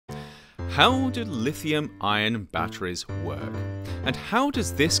How do lithium-ion batteries work? And how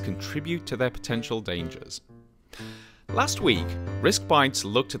does this contribute to their potential dangers? Last week, Risk Bytes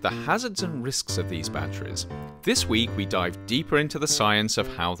looked at the hazards and risks of these batteries. This week, we dive deeper into the science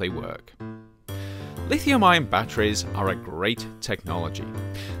of how they work. Lithium-ion batteries are a great technology.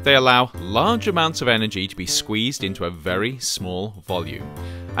 They allow large amounts of energy to be squeezed into a very small volume,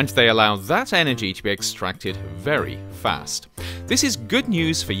 and they allow that energy to be extracted very fast. This is good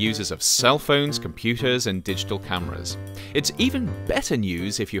news for users of cell phones, computers, and digital cameras. It's even better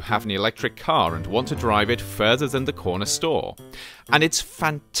news if you have an electric car and want to drive it further than the corner store. And it's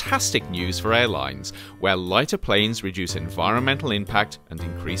fantastic news for airlines, where lighter planes reduce environmental impact and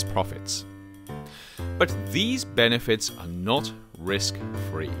increase profits. But these benefits are not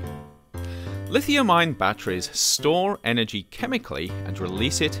risk-free. Lithium-ion batteries store energy chemically and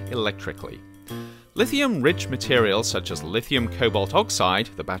release it electrically. Lithium-rich materials such as lithium cobalt oxide,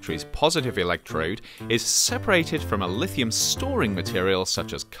 the battery's positive electrode, is separated from a lithium-storing material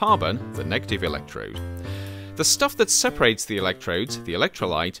such as carbon, the negative electrode. The stuff that separates the electrodes, the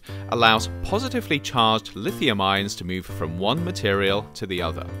electrolyte, allows positively charged lithium ions to move from one material to the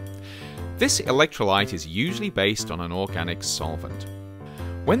other. This electrolyte is usually based on an organic solvent.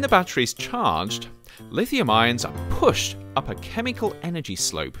 When the battery is charged, lithium ions are pushed up a chemical energy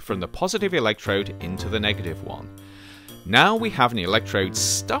slope from the positive electrode into the negative one. Now we have an electrode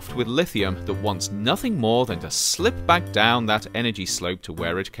stuffed with lithium that wants nothing more than to slip back down that energy slope to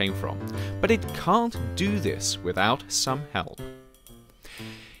where it came from. But it can't do this without some help.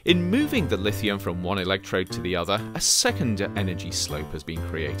 In moving the lithium from one electrode to the other, a second energy slope has been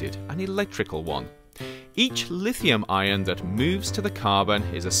created, an electrical one. Each lithium ion that moves to the carbon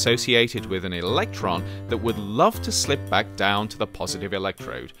is associated with an electron that would love to slip back down to the positive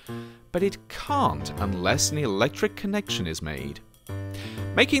electrode, but it can't unless an electric connection is made.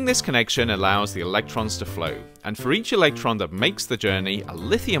 Making this connection allows the electrons to flow, and for each electron that makes the journey, a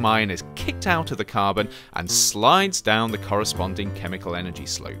lithium ion is kicked out of the carbon and slides down the corresponding chemical energy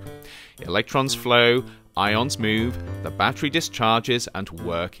slope. Electrons flow, ions move, the battery discharges, and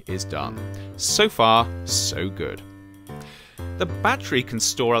work is done. So far, so good. The battery can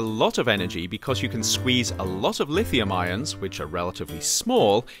store a lot of energy because you can squeeze a lot of lithium ions, which are relatively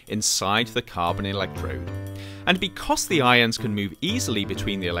small, inside the carbon electrode. And because the ions can move easily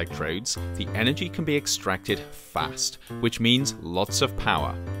between the electrodes, the energy can be extracted fast, which means lots of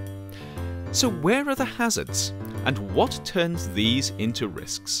power. So where are the hazards, and what turns these into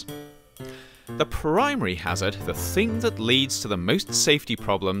risks? The primary hazard, the thing that leads to the most safety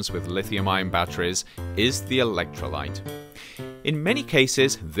problems with lithium-ion batteries, is the electrolyte. In many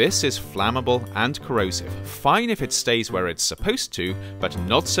cases, this is flammable and corrosive, fine if it stays where it's supposed to, but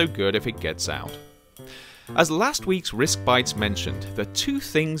not so good if it gets out. As last week's Risk Bytes mentioned, the two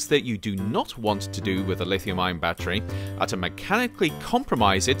things that you do not want to do with a lithium-ion battery are to mechanically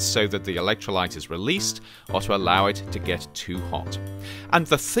compromise it so that the electrolyte is released, or to allow it to get too hot. And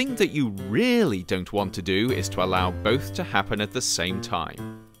the thing that you really don't want to do is to allow both to happen at the same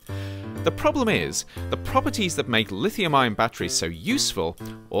time. The problem is, the properties that make lithium-ion batteries so useful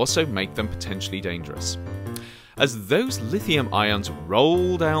also make them potentially dangerous. As those lithium ions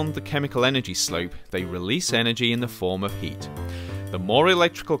roll down the chemical energy slope, they release energy in the form of heat. The more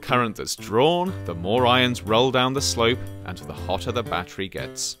electrical current that's drawn, the more ions roll down the slope, and the hotter the battery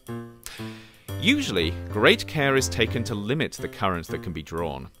gets. Usually, great care is taken to limit the current that can be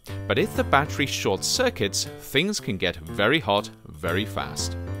drawn, but if the battery short circuits, things can get very hot very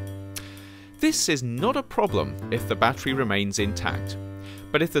fast. This is not a problem if the battery remains intact.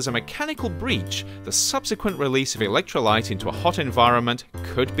 But if there's a mechanical breach, the subsequent release of electrolyte into a hot environment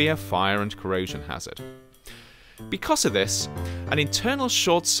could be a fire and corrosion hazard. Because of this, an internal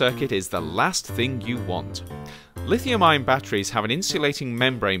short circuit is the last thing you want. Lithium-ion batteries have an insulating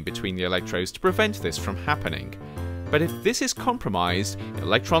membrane between the electrodes to prevent this from happening. But if this is compromised,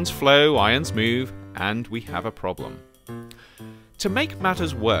 electrons flow, ions move, and we have a problem. To make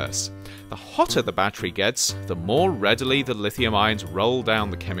matters worse, the hotter the battery gets, the more readily the lithium ions roll down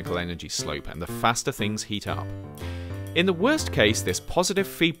the chemical energy slope and the faster things heat up. In the worst case, this positive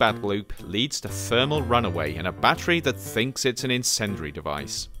feedback loop leads to thermal runaway in a battery that thinks it's an incendiary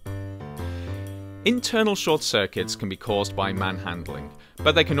device. Internal short circuits can be caused by manhandling,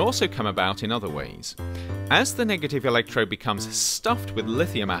 but they can also come about in other ways. As the negative electrode becomes stuffed with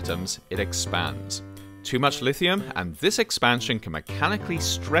lithium atoms, it expands. Too much lithium, and this expansion can mechanically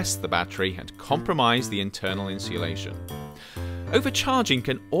stress the battery and compromise the internal insulation. Overcharging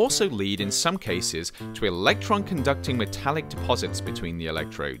can also lead in some cases to electron-conducting metallic deposits between the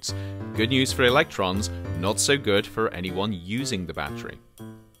electrodes. Good news for electrons, not so good for anyone using the battery.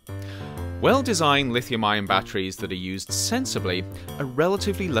 Well-designed lithium-ion batteries that are used sensibly are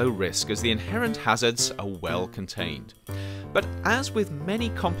relatively low risk as the inherent hazards are well contained. But as with many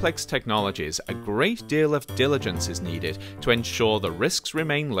complex technologies, a great deal of diligence is needed to ensure the risks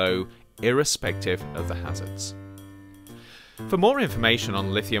remain low, irrespective of the hazards. For more information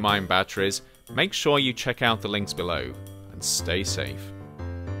on lithium-ion batteries, make sure you check out the links below, and stay safe.